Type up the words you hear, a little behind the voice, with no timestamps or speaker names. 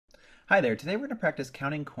Hi there, today we're going to practice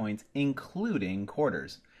counting coins including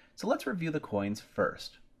quarters. So let's review the coins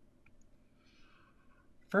first.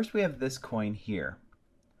 First we have this coin here,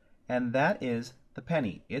 and that is the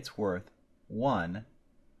penny. It's worth 1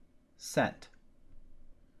 cent.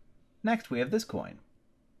 Next we have this coin.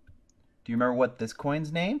 Do you remember what this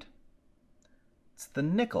coin's named? It's the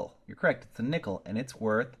nickel. You're correct, it's the nickel, and it's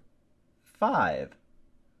worth 5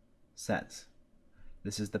 cents.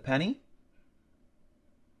 This is the penny.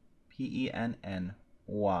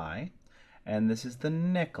 P-E-N-N-Y, and this is the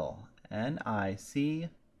nickel, N-I-C-K-E-L.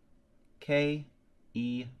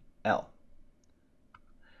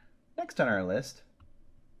 Next on our list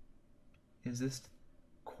is this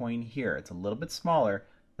coin here. It's a little bit smaller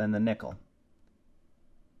than the nickel.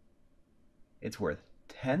 It's worth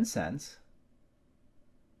 10 cents,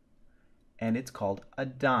 and it's called a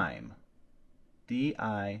dime,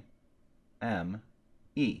 D-I-M-E.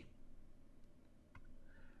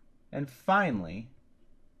 And finally,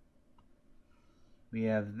 we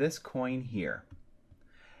have this coin here.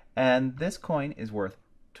 And this coin is worth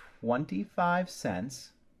 25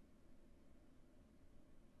 cents.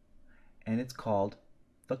 And it's called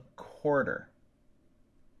the quarter.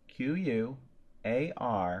 Q-U-A-R-T-E-R.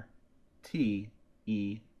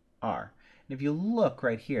 And if you look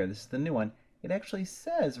right here, this is the new one, it actually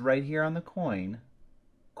says right here on the coin,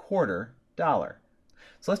 $quarter.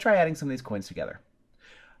 So let's try adding some of these coins together.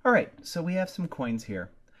 Alright, so we have some coins here,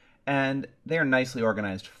 and they are nicely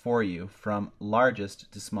organized for you from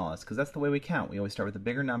largest to smallest, because that's the way we count. We always start with the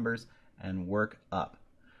bigger numbers and work up.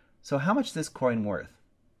 So how much is this coin worth?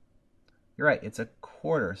 You're right, it's a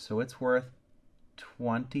quarter, so it's worth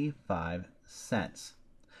 25 cents.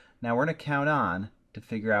 Now we're going to count on to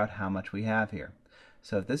figure out how much we have here.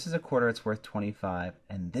 So if this is a quarter, it's worth 25,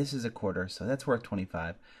 and this is a quarter, so that's worth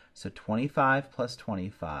 25. So 25 plus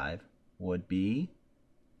 25 would be,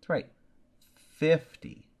 that's right,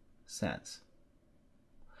 50 cents.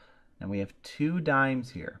 And we have 2 dimes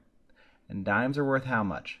here. And dimes are worth how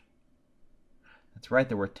much? That's right,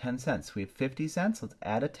 they're worth 10 cents. We have 50 cents. Let's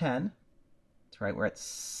add a 10. That's right, we're at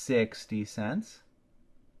 60 cents.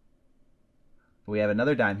 But we have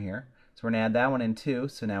another dime here. So we're going to add that one in too.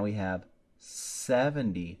 So now we have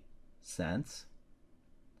 70 cents.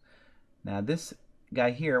 Now this guy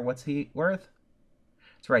here, what's he worth?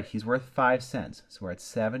 That's right, he's worth 5 cents. So we're at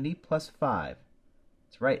 70 plus 5.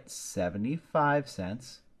 That's right, 75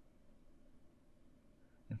 cents.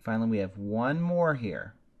 And finally we have one more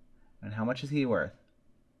here. And how much is he worth?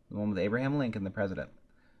 The one with Abraham Lincoln, the president.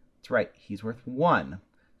 That's right, he's worth 1. So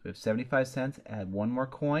we have 75 cents, add one more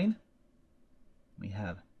coin. We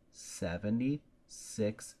have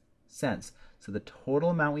 76 cents. So the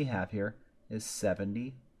total amount we have here is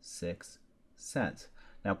 76 cents.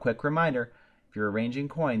 Now quick reminder, if you're arranging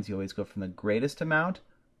coins, you always go from the greatest amount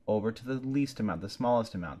over to the least amount, the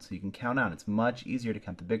smallest amount. So you can count on. It's much easier to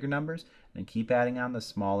count the bigger numbers and keep adding on the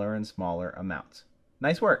smaller and smaller amounts.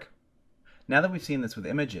 Nice work! Now that we've seen this with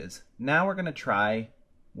images, now we're going to try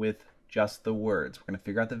with just the words. We're going to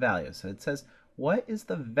figure out the values. So it says, what is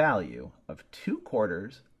the value of 2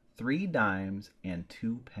 quarters, 3 dimes, and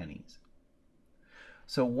 2 pennies?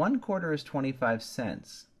 So 1 quarter is 25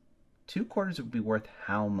 cents. 2 quarters would be worth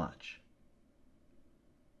how much?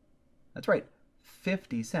 That's right,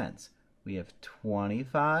 50 cents. We have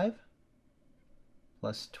 25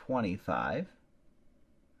 plus 25,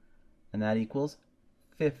 and that equals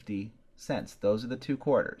 50 cents. Those are the 2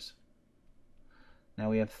 quarters. Now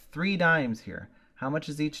we have 3 dimes here. How much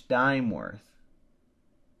is each dime worth?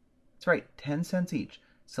 That's right, 10 cents each.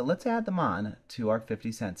 So let's add them on to our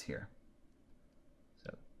 50 cents here.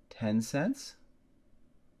 So 10 cents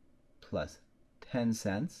plus 10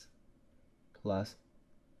 cents plus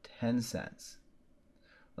 10 cents.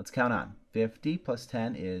 Let's count on. 50 plus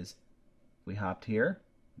 10 is, if we hopped here,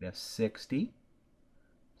 we'd have 60,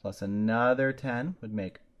 plus another 10 would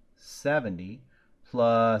make 70,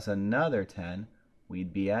 plus another 10,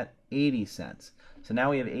 we'd be at 80 cents. So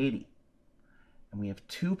now we have 80. And we have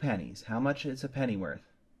 2 pennies. How much is a penny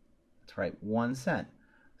worth? That's right, 1 cent.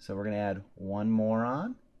 So we're going to add one more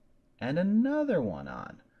on and another one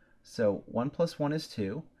on. So 1 plus 1 is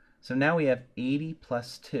 2. So now we have 80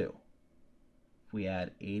 plus 2. If we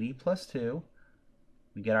add 80 plus 2,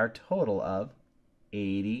 we get our total of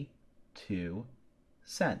 82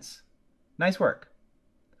 cents. Nice work.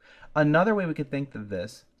 Another way we could think of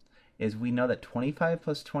this is we know that 25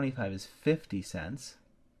 plus 25 is 50 cents.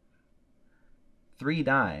 3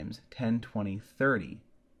 dimes, 10, 20, 30.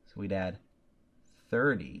 So we'd add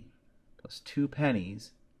 30 plus 2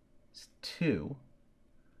 pennies is 2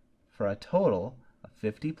 for a total of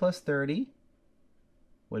 50 plus 30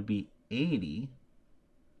 would be 80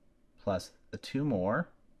 plus the 2 more.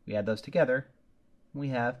 We add those together, and we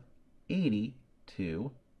have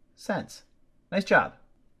 82 cents. Nice job.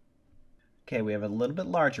 Okay, we have a little bit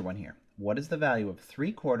larger one here. What is the value of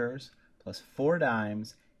 3 quarters plus 4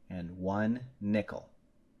 dimes and 1 nickel?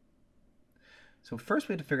 So first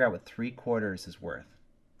we have to figure out what 3 quarters is worth.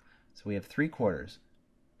 So we have 3 quarters,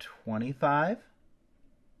 25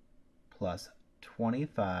 plus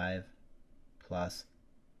 25 plus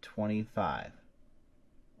 25.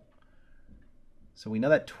 So we know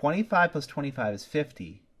that 25 plus 25 is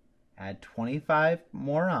 50. Add 25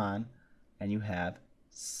 more on, and you have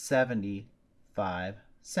 75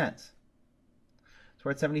 cents. So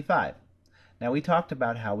we're at 75. Now we talked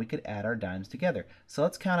about how we could add our dimes together. So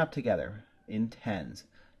let's count up together in tens.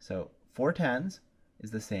 So 4 tens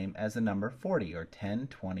is the same as the number 40, or 10,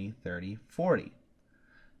 20, 30, 40.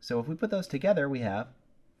 So if we put those together, we have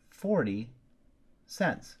 40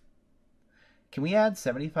 cents. Can we add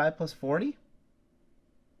 75 plus 40?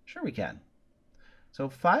 Sure we can. So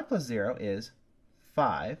 5 plus 0 is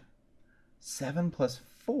 5. 7 plus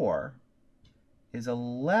 4 is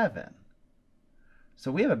 11.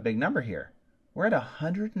 So we have a big number here. We're at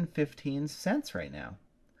 115 cents right now.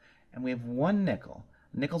 And we have 1 nickel.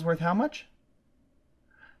 A nickel's worth how much?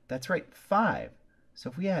 That's right, 5. So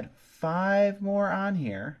if we add 5 more on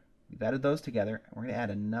here, we've added those together, and we're going to add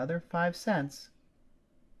another 5 cents.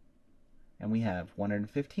 And we have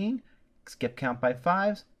 115. Skip count by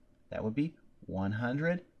 5s. That would be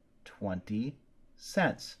 120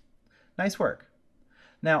 cents. Nice work.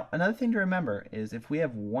 Now, another thing to remember is if we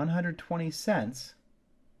have 120 cents,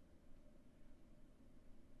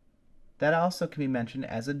 that also can be mentioned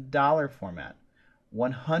as a dollar format.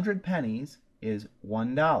 100 pennies is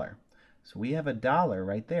 $1. So we have a dollar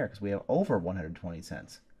right there because we have over 120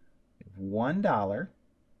 cents. We have $1.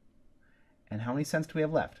 And how many cents do we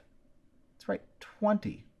have left? That's right,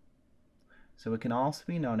 20. So it can also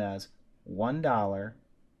be known as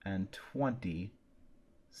 $1.20.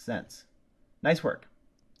 Nice work.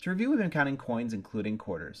 To review, we've been counting coins including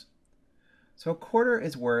quarters. So a quarter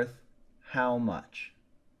is worth how much?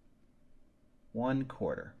 1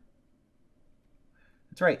 quarter.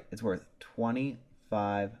 That's right, it's worth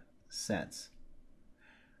 25 cents.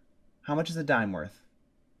 How much is a dime worth?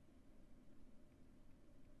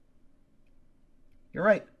 You're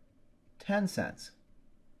right, 10 cents.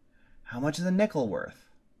 How much is a nickel worth?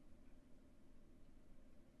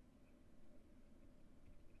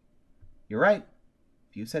 You're right,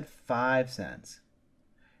 you said 5 cents.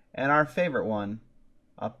 And our favorite one,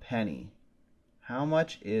 a penny. How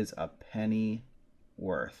much is a penny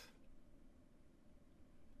worth?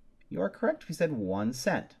 You are correct if you said 1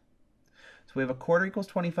 cent. So we have a quarter equals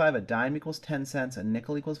 25, a dime equals 10 cents, a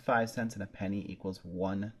nickel equals 5 cents, and a penny equals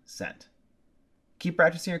 1 cent. Keep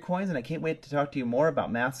practicing your coins, and I can't wait to talk to you more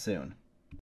about math soon.